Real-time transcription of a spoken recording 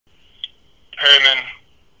Perryman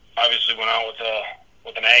obviously went out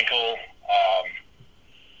with an ankle.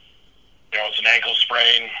 It's an ankle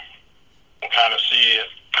sprain. We'll kind of see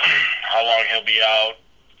how long he'll be out.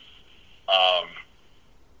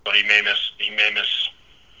 But he may miss a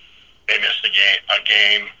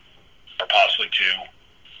game or possibly two.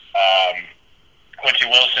 Quincy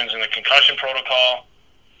Wilson's in the concussion protocol.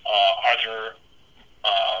 Arthur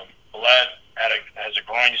Millette has a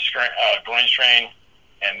groin strain,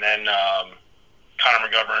 and then Connor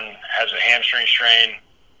McGovern has a hamstring strain.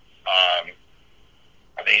 I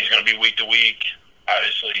think he's going to be week to week.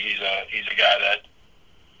 Obviously, he's a guy that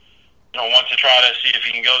wants to try to see if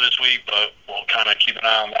he can go this week, but we'll kind of keep an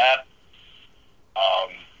eye on that.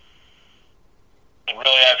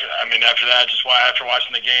 Really, after that, just after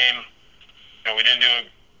watching the game, we didn't do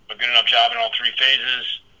a good enough job in all three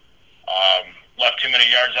phases. Left too many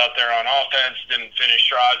yards out there on offense. Didn't finish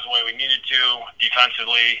drives the way we needed to.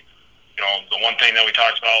 Defensively, the one thing that we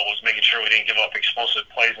talked about was making sure we didn't give up explosive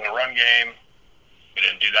plays in the run game. We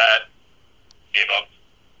didn't do that. Gave up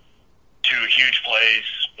two huge plays,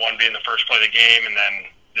 one being the first play of the game, and then,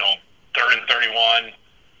 3rd and 31.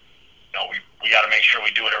 We got to make sure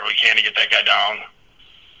we do whatever we can to get that guy down.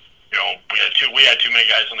 We had too many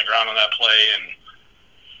guys on the ground on that play, and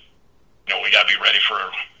we got to be ready for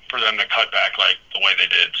them to cut back like the way they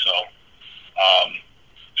did. So,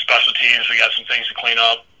 special teams, we got some things to clean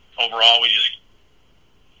up. Overall, we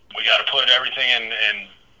got to put everything in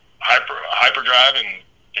hyperdrive and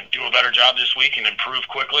do a better job this week and improve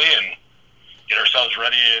quickly and get ourselves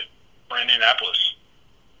ready for Indianapolis.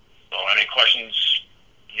 So, any questions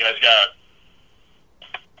you guys got?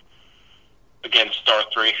 Again,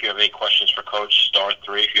 *3 if you have any questions for Coach.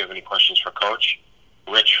 *3 if you have any questions for Coach.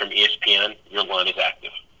 Rich from ESPN, your line is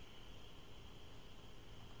active.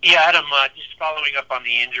 Yeah, Adam, just following up on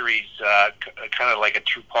the injuries, kind of like a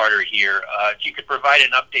two-parter here. If you could provide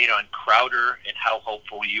an update on Crowder and how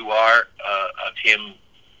hopeful you are of him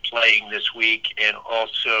playing this week, and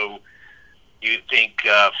also you think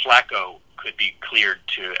Flacco could be cleared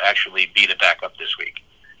to actually be the backup this week?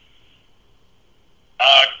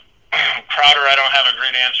 Crowder, I don't have a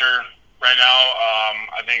great answer right now.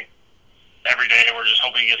 I think every day we're just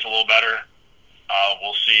hoping he gets a little better.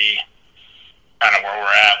 We'll see kind of where we're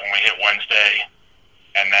at when we hit Wednesday.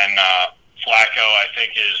 And then Flacco, I think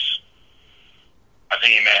he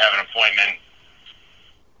may have an appointment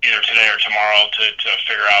either today or tomorrow to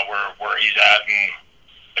figure out where he's at and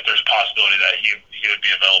if there's a possibility that he would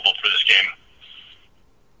be available for this game.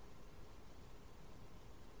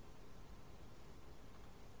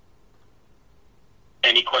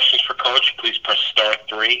 Any questions for Coach, please press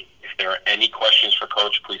 *3. If there are any questions for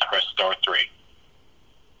Coach, please press *3.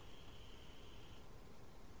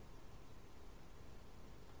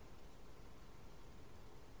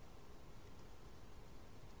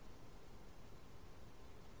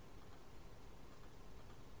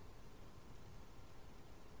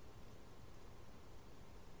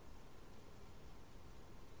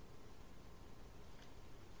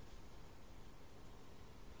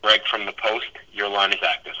 Greg from the Post, your line is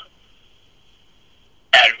active.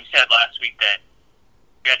 Adam, you said last week that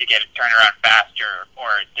you had to get it turned around faster,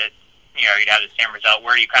 or that you'd have the same result.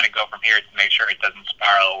 Where do you kind of go from here to make sure it doesn't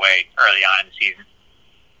spiral away early on in the season?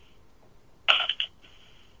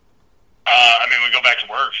 We go back to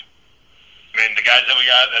work. The guys that we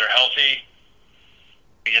got that are healthy,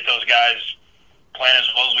 we get those guys playing as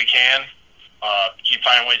well as we can. Keep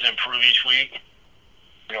finding ways to improve each week.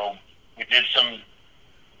 We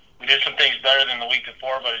did some things better than the week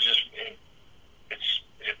before, but it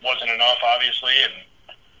wasn't enough, obviously, and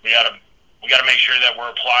we got to make sure that we're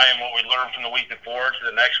applying what we learned from the week before to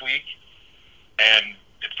the next week. And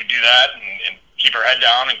if we do that and keep our head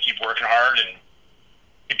down and keep working hard and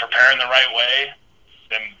keep preparing the right way,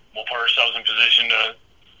 then we'll put ourselves in position to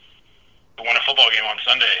win a football game on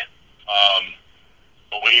Sunday.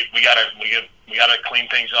 But we gotta clean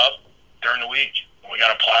things up during the week. We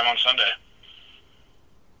gotta apply them on Sunday.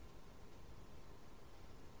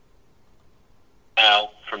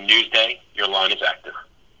 Al from Newsday, your line is active.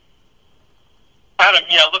 Adam,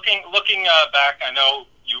 looking back, I know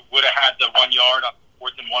you would have had the 1 yard on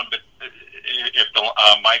 4th and 1, but if the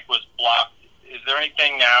mic was blocked, is there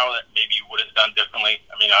anything now that maybe you would have done differently?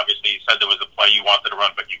 Obviously you said there was a play you wanted to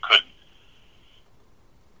run, but you couldn't.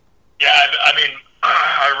 Yeah,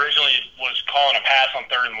 I originally was calling a pass on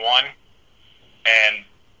 3rd and 1, and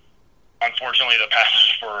unfortunately the pass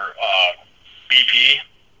was for BP,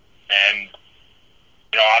 and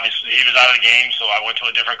obviously he was out of the game, so I went to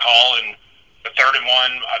a different call. And the 3rd and 1,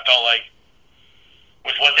 I felt like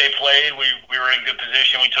with what they played, we were in good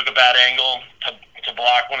position. We took a bad angle to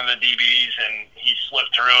block one of the DBs, and he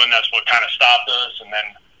slipped through, and that's what kind of stopped us. And then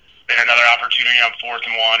they had another opportunity on 4th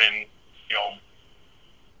and 1, and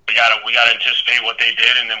we gotta anticipate what they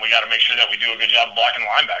did, and then we got to make sure that we do a good job of blocking the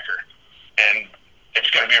linebacker. And it's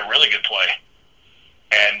going to be a really good play,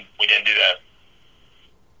 and we didn't do that.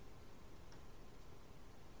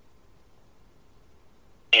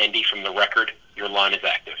 Andy, from the record, your line is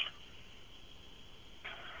active.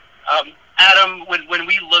 Adam, when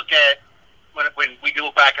we look at when we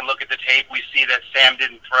go back and look at the tape, we see that Sam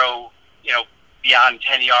didn't throw beyond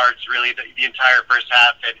 10 yards really the entire first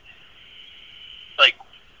half. And like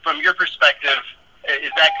from your perspective,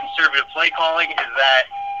 is that conservative play calling? Is that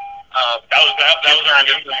that was our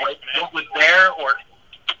game plan? What was there, or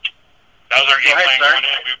that was our game plan going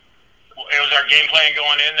in? It was our game plan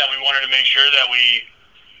going in that we wanted to make sure that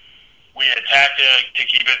we attacked to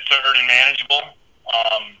keep it 3rd and manageable.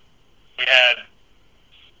 We had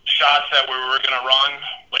shots that we were going to run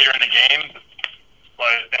later in the game,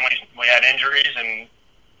 but then we had injuries, and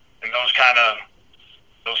those kind of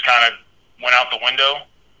went out the window.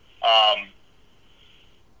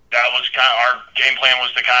 That was our game plan,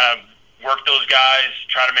 was to kind of work those guys,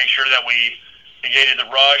 try to make sure that we negated the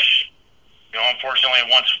rush. Unfortunately,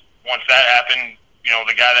 once that happened,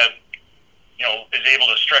 the guy that is able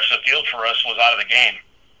to stretch the field for us was out of the game.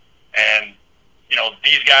 And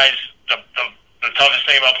these guys, the toughest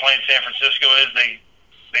thing about playing San Francisco is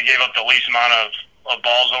they gave up the least amount of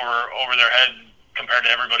balls over their head compared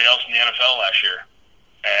to everybody else in the NFL last year.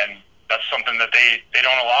 And that's something that they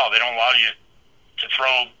don't allow. They don't allow you to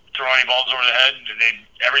throw any balls over the head.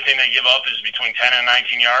 Everything they give up is between 10 and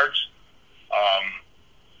 19 yards.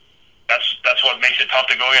 That's what makes it tough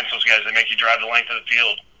to go against those guys. They make you drive the length of the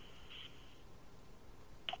field.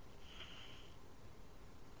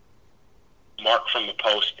 Mark from the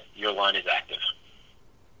Post, your line is active.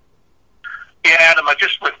 Yeah, Adam,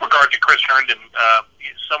 just with regard to Chris Herndon,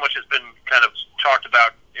 so much has been kind of talked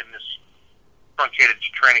about in this truncated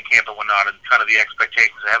training camp and whatnot, and kind of the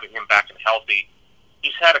expectations of having him back and healthy.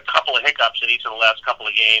 He's had a couple of hiccups in each of the last couple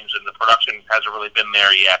of games, and the production hasn't really been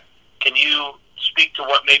there yet. Can you speak to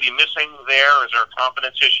what may be missing there? Is there a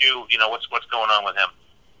confidence issue? What's going on with him?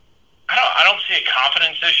 I don't see a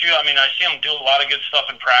confidence issue. I mean, I see him do a lot of good stuff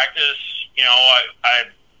in practice.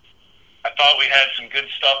 I thought we had some good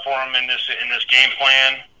stuff for him in this game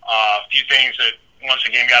plan. A few things that once the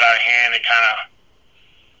game got out of hand,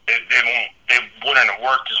 they wouldn't have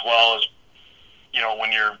worked as well as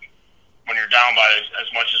when you're down by as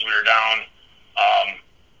much as we were down.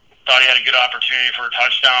 Thought he had a good opportunity for a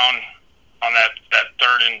touchdown on that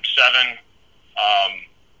 3rd and 7.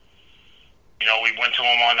 We went to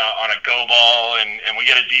him on a go ball, and we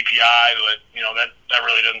get a DPI, but that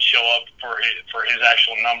really doesn't show up for his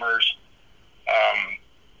actual numbers.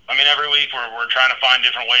 Every week we're trying to find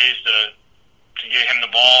different ways to get him the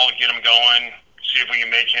ball, get him going, see if we can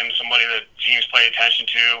make him somebody that teams pay attention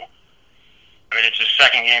to. It's his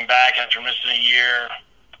 2nd game back after missing a year.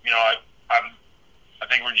 I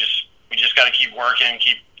think we just got to keep working,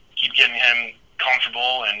 keep getting him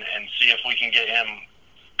comfortable, and see if we can get him,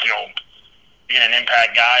 being an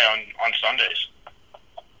impact guy on Sundays.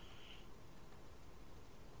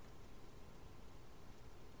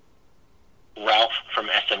 Ralph from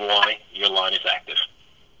SNY, your line is active.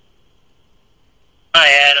 Hi,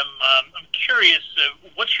 Adam. I'm curious,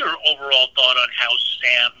 what's your overall thought on how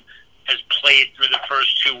Sam has played through the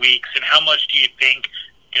first 2 weeks, and how much do you think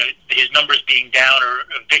his numbers being down are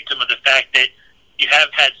a victim of the fact that you have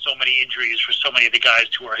had so many injuries for so many of the guys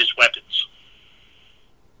who are his weapons?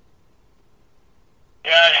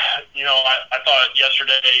 Yeah, I thought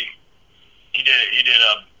yesterday he did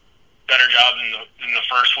a better job in the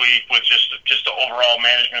first week with just the overall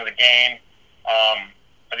management of the game.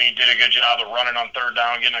 I think he did a good job of running on 3rd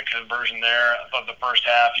down, getting a conversion there. I thought the first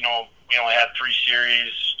half, we only had 3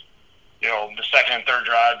 series. The 2nd and 3rd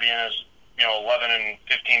drive being his 11 and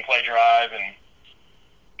 15 play drive, and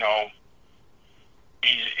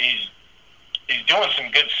he's doing some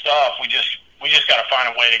good stuff. We just got to find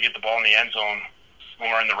a way to get the ball in the end zone when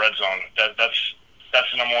we're in the red zone. That's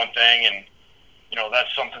the number one thing, and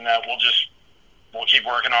that's something that we'll keep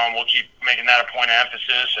working on. We'll keep making that a point of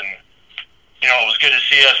emphasis, and it was good to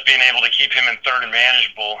see us being able to keep him in 3rd and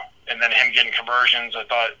manageable, and then him getting conversions. I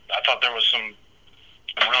thought there was some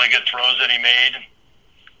really good throws that he made,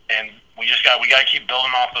 and we got to keep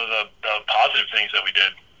building off of the positive things that we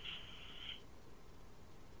did.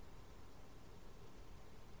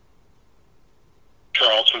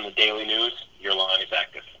 Charles from the Daily News, your line is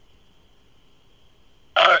active.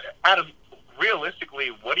 Adam,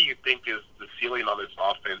 realistically, what do you think is the ceiling on this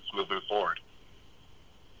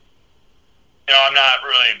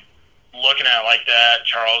looking at it like that,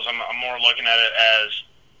 Charles. I'm more looking at it as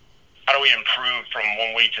how do we improve from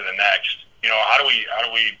one week to the next? How do we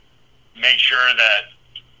make sure that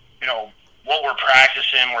what we're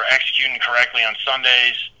practicing, we're executing correctly on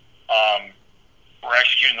Sundays. We're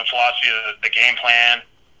executing the philosophy of the game plan,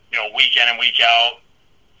 week in and week out.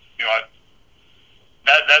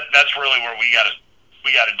 That's really where we got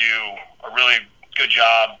to do a really good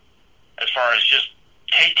job as far as just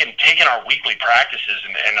taking our weekly practices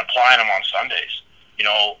and applying them on Sundays.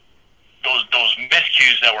 Those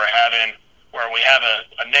miscues that we're having, where we have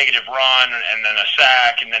a negative run and then a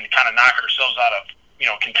sack and then kind of knock ourselves out of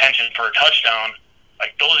contention for a touchdown.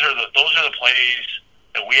 Like those are the plays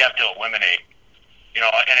that we have to eliminate.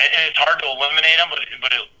 And it's hard to eliminate them, but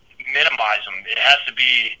minimize them. It has to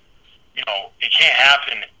be, it can't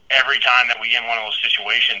happen every time that we get in one of those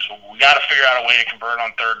situations. We got to figure out a way to convert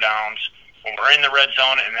on third downs when we're in the red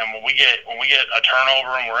zone, and then when we get a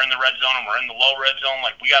turnover and we're in the red zone and we're in the low red zone.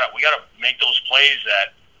 Like we gotta make those plays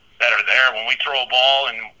that are there. When we throw a ball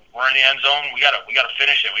and we're in the end zone, we gotta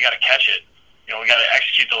finish it. We gotta catch it. We gotta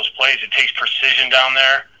execute those plays. It takes precision down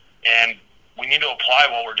there, and we need to apply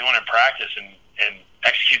what we're doing in practice and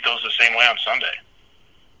execute those the same way on Sunday.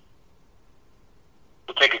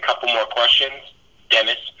 We'll take a couple more questions.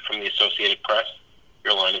 Dennis from the Associated Press,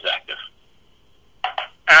 your line is active.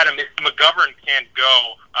 Adam, if McGovern can't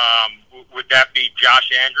go, would that be Josh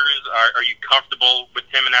Andrews? Are you comfortable with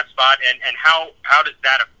him in that spot? And how does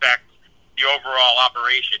that affect the overall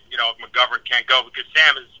operation, if McGovern can't go? Because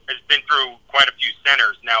Sam has been through quite a few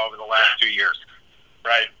centers now over the last 2 years.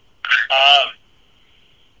 Right.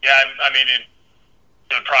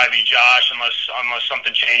 It would probably be Josh unless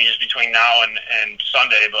something changes between now and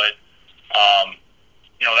Sunday. But,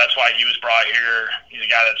 that's why he was brought here. He's a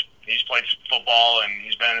guy he's played football and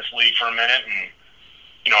he's been in this league for a minute. And,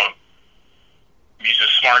 he's a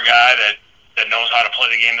smart guy that knows how to play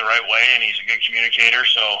the game the right way, and he's a good communicator.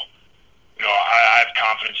 So, I have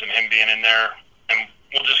confidence in him being in there. And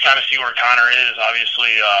we'll just kind of see where Connor is.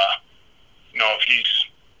 Obviously,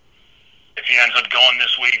 if he ends up going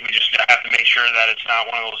this week, we just have to make sure that it's not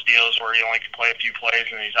one of those deals where he only can play a few plays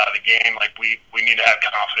and he's out of the game. Like we need to have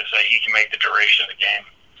confidence that he can make the duration of the game.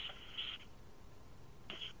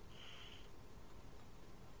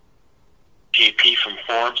 JP from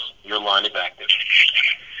Forbes, your line is active.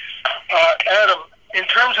 Adam, in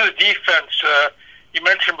terms of the defense, you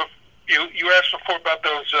mentioned you asked before about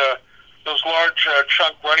those large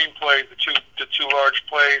chunk running plays, the two large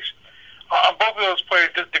plays. On both of those plays,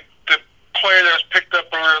 the player that was picked up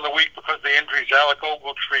earlier in the week because of the injuries, Alec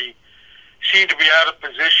Ogletree, seemed to be out of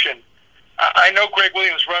position. I know Greg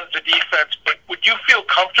Williams runs the defense, but would you feel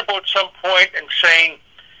comfortable at some point in saying,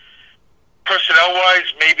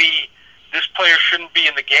 personnel-wise, maybe this player shouldn't be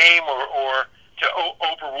in the game, or to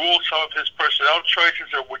overrule some of his personnel choices,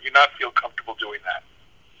 or would you not feel comfortable doing that?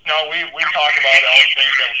 No, we've talked about all the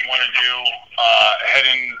things that we want to do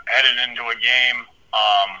heading into a game.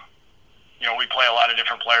 We play a lot of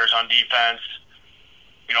different players on defense.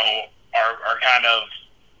 Our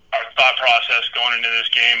thought process going into this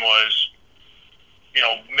game was,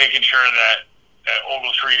 making sure that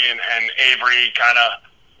Ogletree and Avery kind of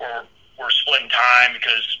were splitting time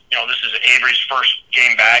because, this is Avery's first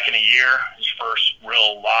game back in a year, his first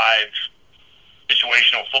real live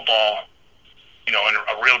situational football, in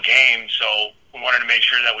a real game. So we wanted to make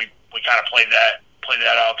sure that we kind of played that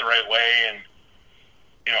out the right way. And,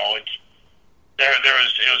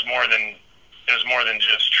 it was more than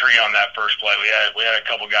just Tree on that first play. We had a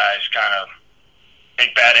couple guys kind of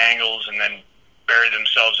take bad angles and then bury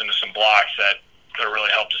themselves into some blocks that could have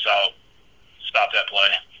really helped us out, stop that play,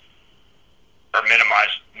 or minimize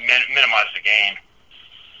the gain.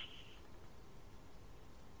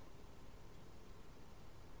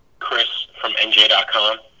 Chris from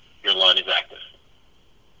NJ.com, your line is active.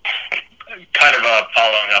 Kind of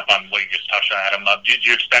following up on what you just touched on, Adam, do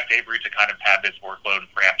you expect Avery to kind of have his workload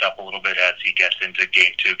ramped up a little bit as he gets into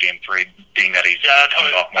Game 2, Game 3, being that he's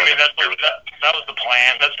coming off more? That was the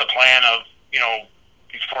plan. That's the plan of,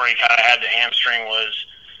 before he kind of had the hamstring was,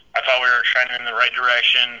 I thought we were trending in the right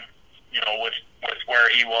direction, with where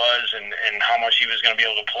he was and how much he was going to be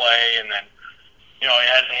able to play. And then, he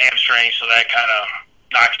has the hamstring, so that kind of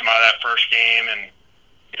knocked him out of that first game. And,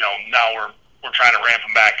 now we're trying to ramp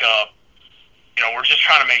him back up. We're just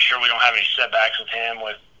trying to make sure we don't have any setbacks with him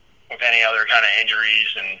with any other kind of injuries.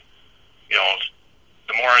 And,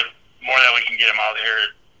 the more that we can get him out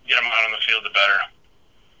on the field, the better.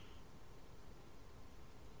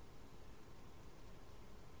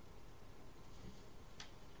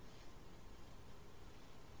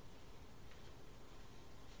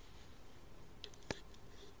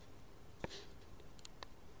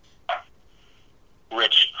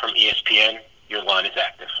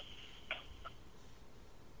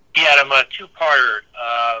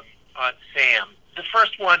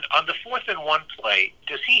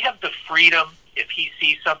 have the freedom, if he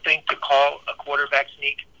sees something, to call a quarterback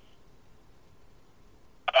sneak?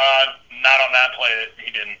 Not on that play.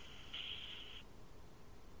 He didn't.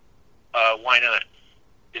 Why not?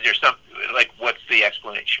 Is there some, like, what's the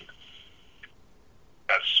explanation?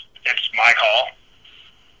 It's my call.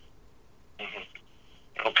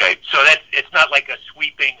 Mm-hmm. Okay, so it's not like a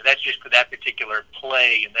sweeping. That's just for that particular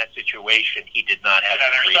play in that situation. He did not have.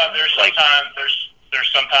 Yeah,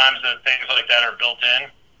 there's sometimes that things like that are built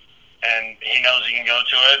in, and he knows he can go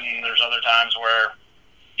to it. And there's other times where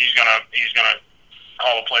he's gonna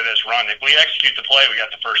call a play that's run. If we execute the play, we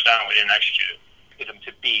got the first down. We didn't execute it. Get him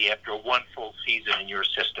to be after one full season in your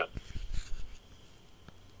system.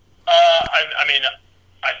 I mean,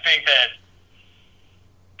 I think that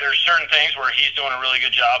there's certain things where he's doing a really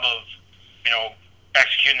good job of,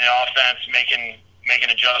 executing the offense, making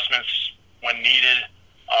adjustments when needed.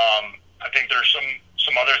 I think there's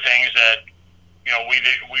some other things that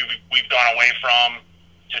we've gone away from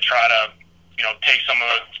to try to take some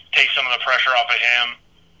of the pressure off of him.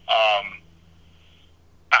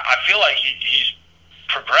 I feel like he's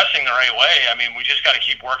progressing the right way. I mean, we just got to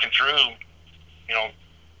keep working through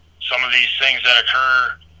some of these things that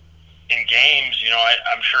occur in games.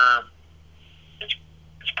 I'm sure it's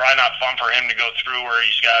probably not fun for him to go through where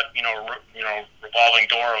he's got revolving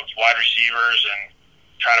door of wide receivers and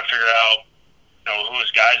trying to figure out who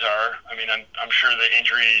his guys are. I mean, I'm sure the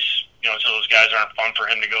injuries to those guys aren't fun for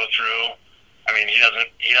him to go through. I mean, he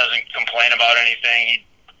doesn't complain about anything.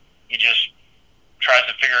 He just tries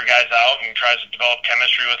to figure guys out and tries to develop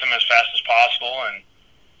chemistry with them as fast as possible, and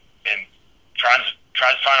tries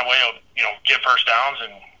to find a way to get first downs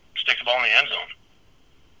and stick the ball in the end zone.